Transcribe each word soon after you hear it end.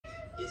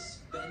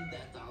spend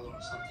that dollar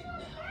on something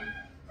now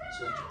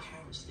so that your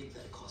parents think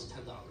that it costs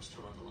 $10 to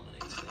run the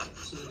lemonade stand.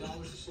 So the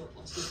dollar's a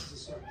surplus. This is a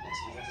surplus.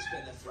 You have to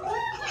spend that first $1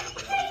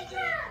 by the end of the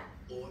day,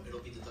 or it'll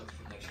be deducted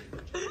from next year's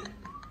budget.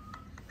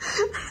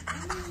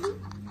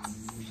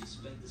 We should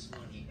spend this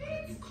money on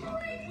a new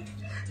carpet, which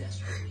we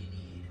desperately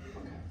need.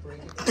 Bring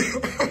it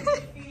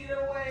feet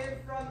away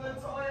from the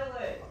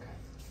toilet.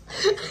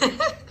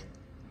 Okay.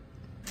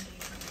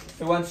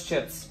 Who wants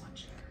chips?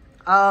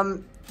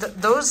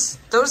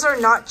 Those are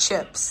not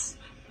chips.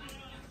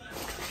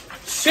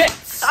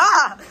 Chips!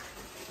 Ah!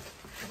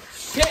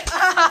 Chips!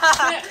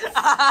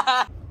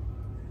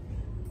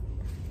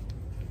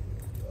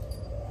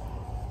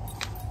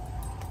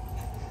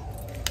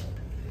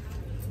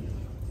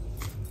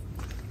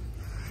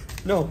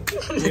 No.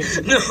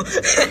 No.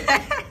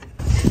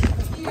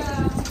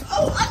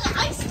 Oh,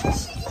 I'm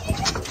squishy.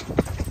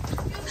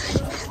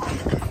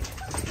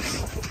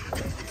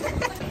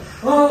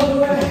 All the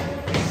way.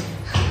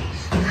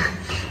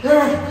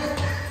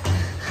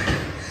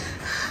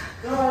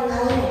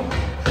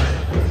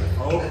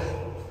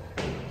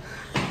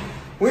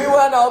 We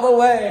went all the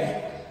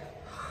way.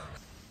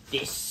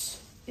 This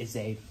is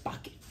a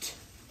bucket.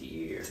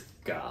 Dear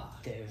God,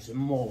 there's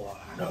more.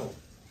 No.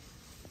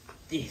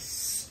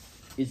 This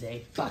is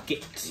a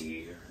bucket.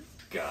 Dear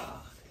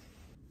God.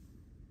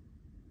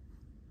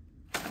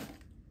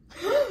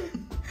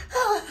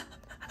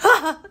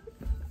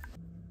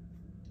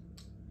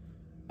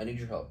 I need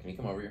your help. Can you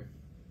come over here?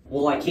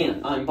 Well, I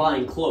can't. I'm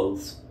buying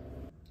clothes.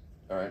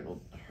 Alright, well,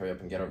 hurry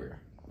up and get over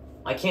here.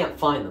 I can't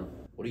find them.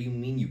 What do you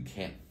mean you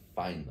can't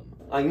find them?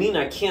 I mean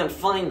I can't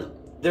find them.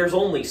 There's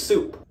only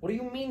soup. What do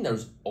you mean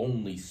there's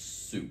only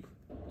soup?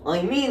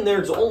 I mean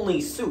there's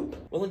only soup.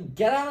 Well, then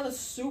get out of the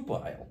soup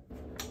aisle.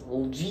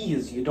 Well,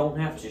 geez, you don't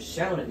have to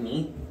shout at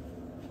me.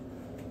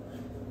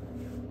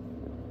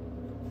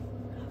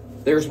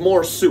 There's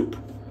more soup.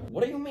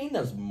 What do you mean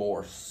there's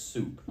more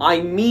soup? I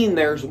mean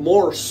there's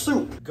more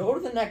soup. Go to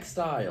the next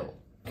aisle.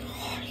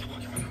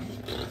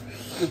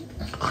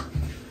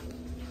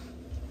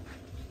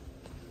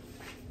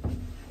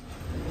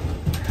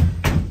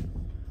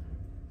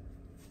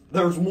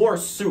 There's more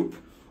soup.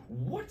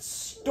 What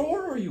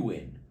store are you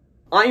in?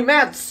 I'm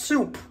at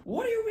soup.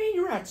 What do you mean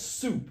you're at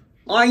soup?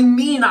 I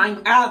mean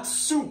I'm at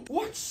soup.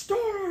 What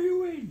store are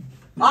you in?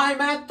 I'm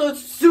at the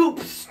soup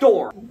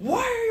store.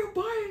 Why are you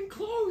buying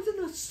clothes in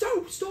the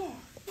soup store?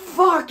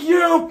 Fuck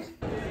you!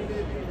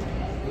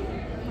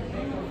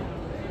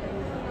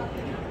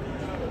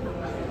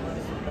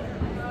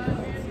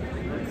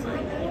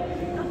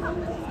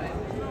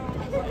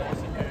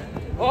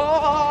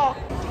 Oh!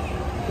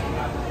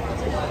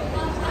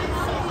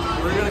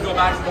 We're gonna go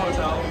back to the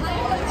hotel.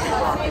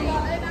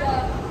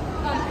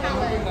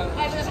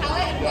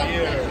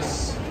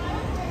 Years.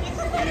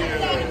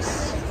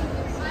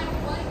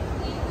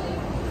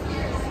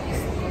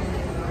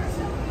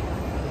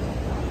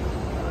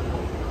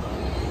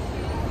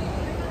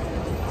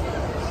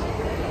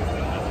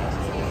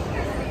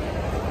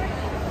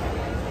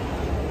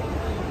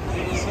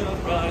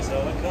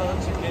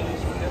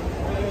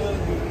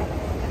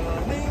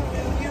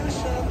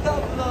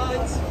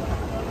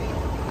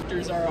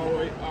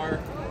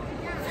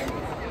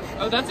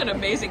 Oh, that's an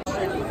amazing.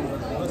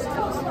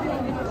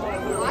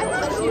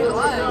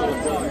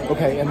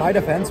 Okay, in my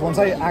defense, once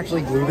I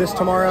actually glue this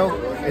tomorrow,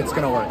 it's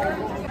gonna work.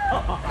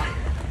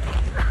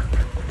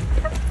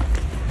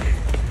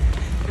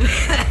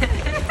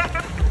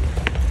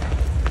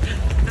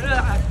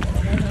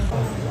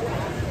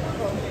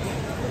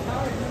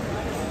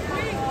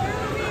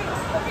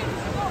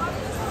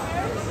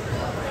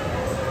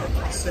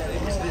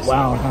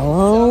 Wow,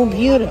 hello,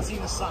 beautiful.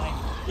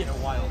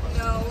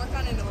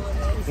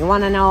 You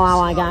want to know how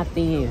I got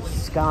these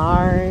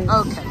scars?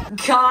 Okay.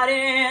 Got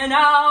in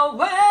a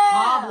way.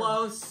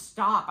 Pablo,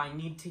 stop. I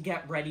need to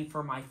get ready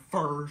for my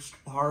first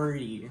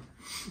party.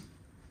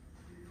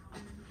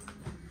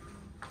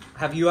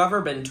 Have you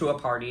ever been to a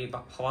party,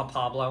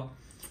 Pablo?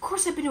 Of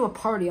course I've been to a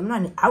party. I'm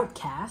not an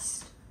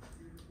outcast.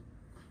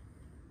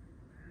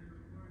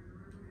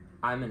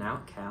 I'm an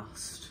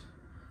outcast.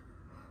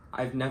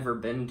 I've never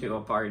been to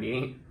a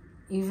party.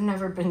 You've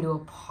never been to a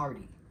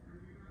party.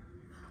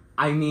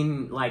 I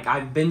mean, like,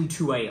 I've been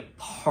to a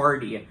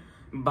party,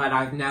 but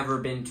I've never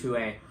been to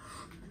a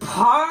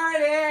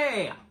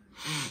party!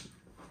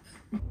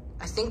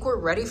 I think we're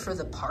ready for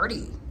the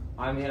party.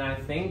 I mean, I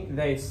think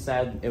they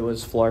said it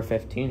was floor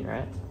 15,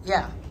 right?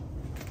 Yeah.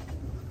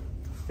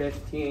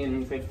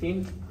 15?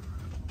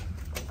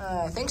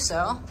 I think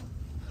so.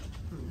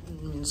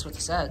 That's what they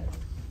said.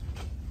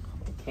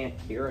 I can't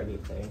hear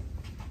anything.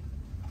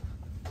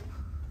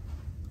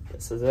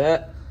 This is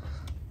it.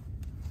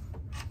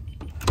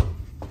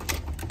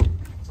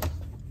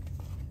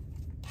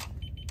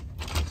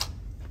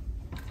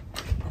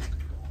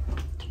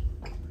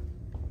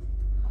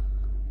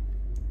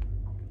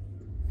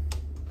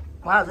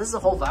 Wow, this is the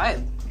whole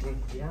vibe.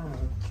 Yeah.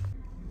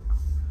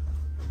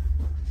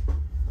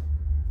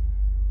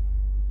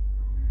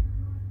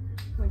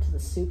 Went to the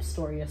soup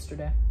store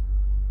yesterday.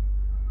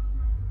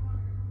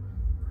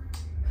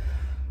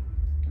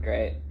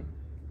 Great.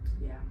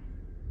 Yeah.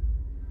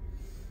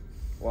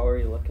 What were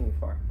you looking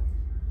for?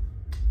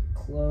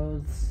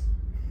 Clothes.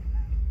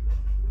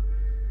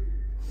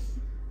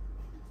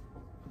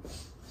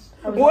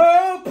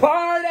 Whoa,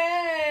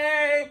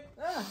 party!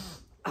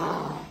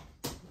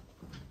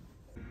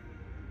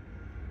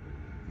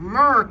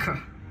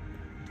 America.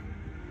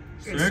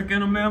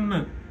 Second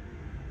Amendment.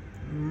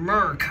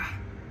 America.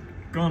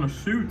 Gonna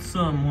shoot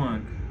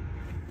someone.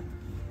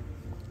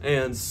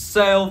 And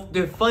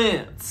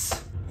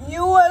self-defense.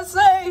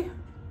 USA.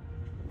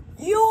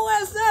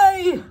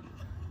 USA.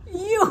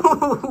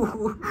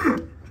 You.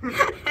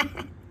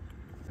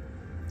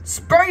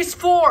 Space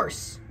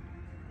Force.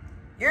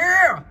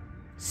 Yeah.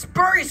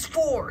 Space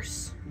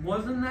Force.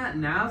 Wasn't that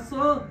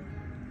NASA?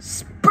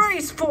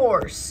 Space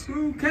Force.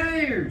 Who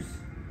cares?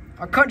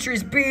 Our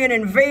country's being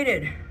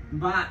invaded.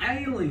 By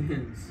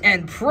aliens.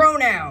 And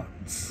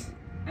pronouns.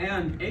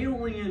 And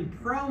alien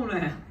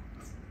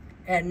pronouns.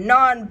 And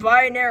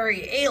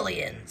non-binary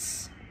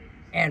aliens.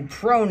 And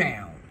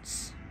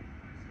pronouns.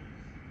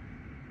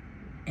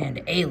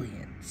 And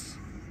aliens.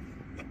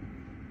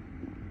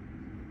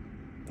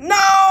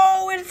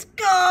 No, it's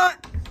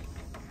got...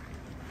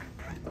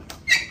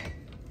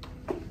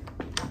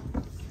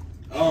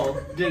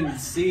 Oh, didn't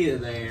see you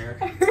there.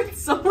 It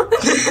was a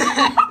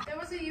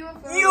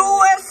UFO.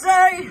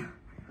 USA!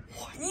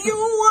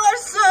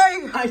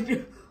 USA!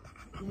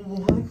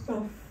 What the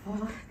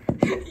fuck?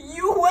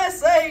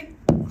 USA!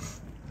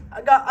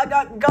 I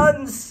got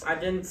guns. I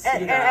didn't see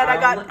And that. I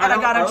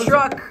got a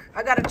truck.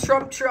 I got a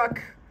Trump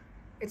truck.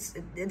 It's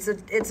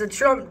a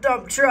Trump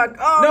dump truck.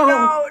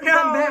 Oh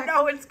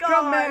no, it's gone.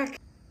 Come back.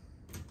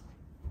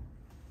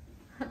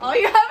 All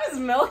you have is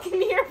milk in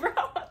here, bro.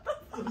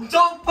 What the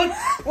Don't put.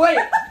 Wait.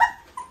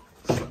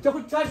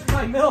 Don't touch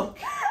my milk.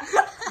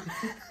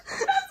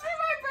 That's for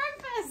my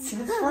breakfast.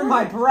 It's for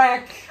my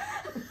brack.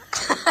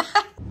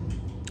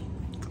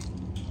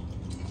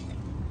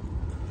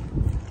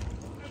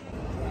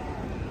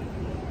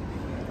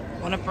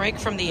 Want a break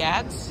from the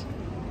ads?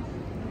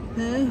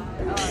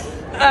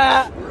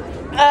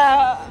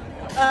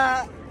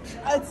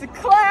 It's a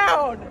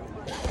clown!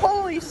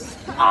 Holy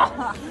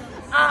Stop!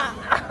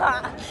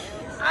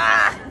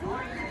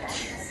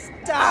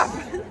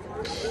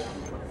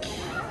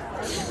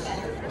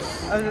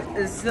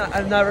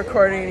 I'm not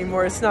recording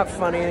anymore. It's not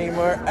funny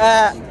anymore.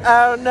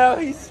 Oh no,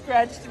 he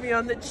scratched me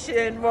on the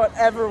chin.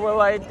 Whatever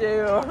will I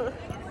do?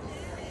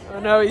 Oh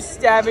no, he's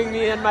stabbing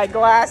me in my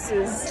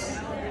glasses.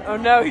 Oh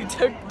no,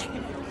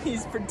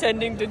 he's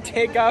pretending to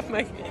take off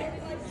my...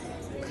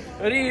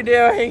 What are you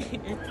doing?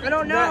 I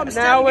don't know.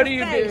 Now what are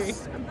you doing?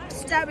 I'm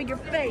stabbing your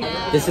face.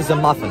 This is a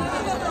muffin,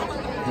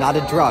 not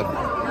a drug.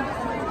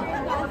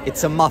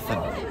 It's a muffin.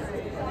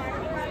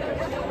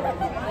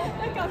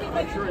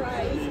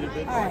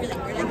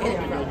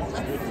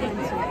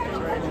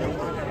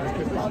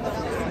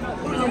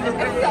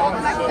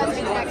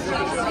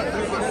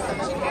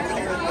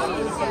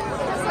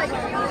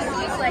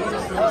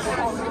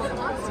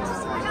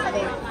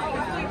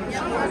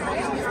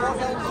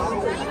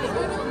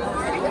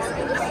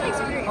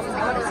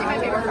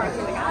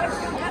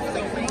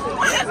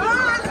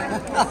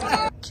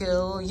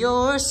 Kill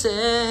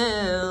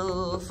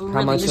yourself.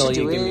 How much will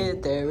you give me?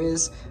 There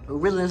is a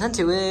real intent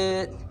to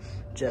it.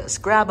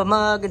 Just grab a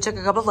mug and chuck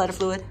a cup of lighter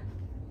fluid.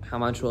 How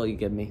much will you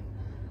give me?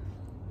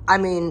 I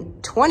mean,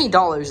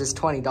 $20 is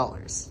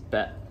 $20.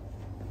 Bet.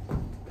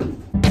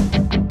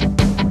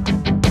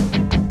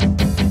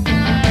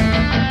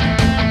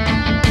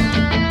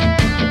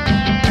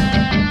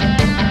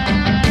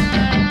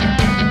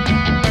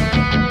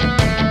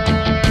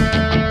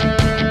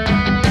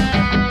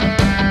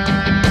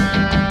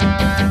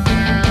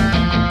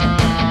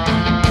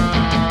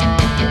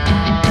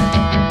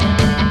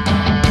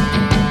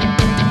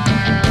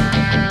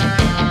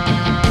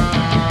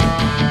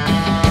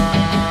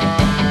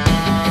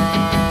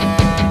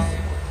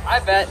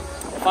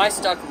 If I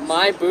stuck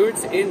my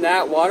boots in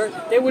that water,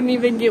 they wouldn't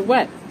even get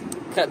wet.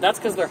 That's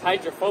because they're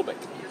hydrophobic.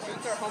 Your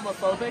boots are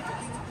homophobic?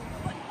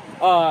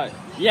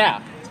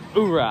 Yeah.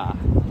 Hoorah.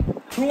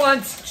 Who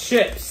wants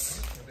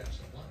chips?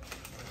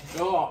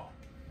 Go.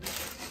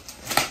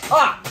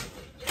 Ah!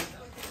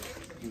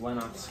 You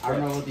went off script. I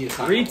don't know what the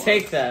assignment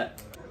Retake was.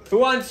 That. Who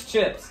wants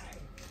chips?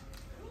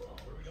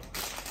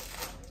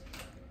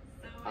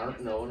 I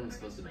don't know what I'm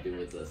supposed to do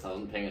with this. I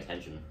wasn't paying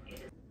attention.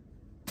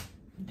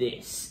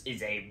 This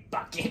is a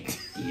bucket.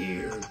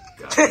 Dear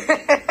God.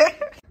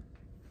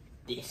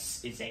 This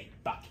is a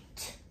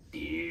bucket.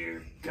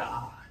 Dear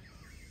God.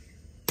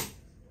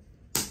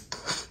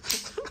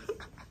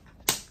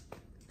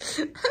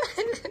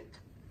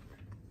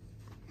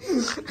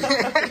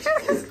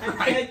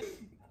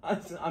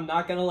 I'm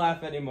not gonna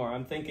laugh anymore.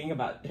 I'm thinking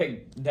about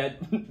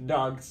dead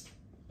dogs.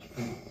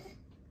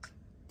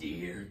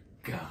 Dear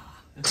God.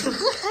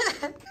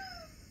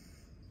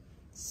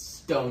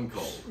 Stone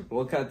cold.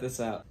 We'll cut this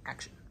out.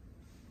 Action.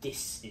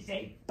 This is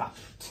a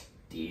bucket.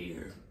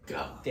 Dear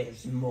God.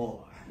 There's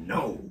more.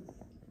 No.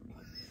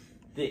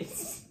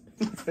 This.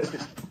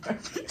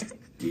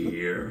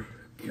 Dear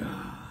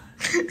God.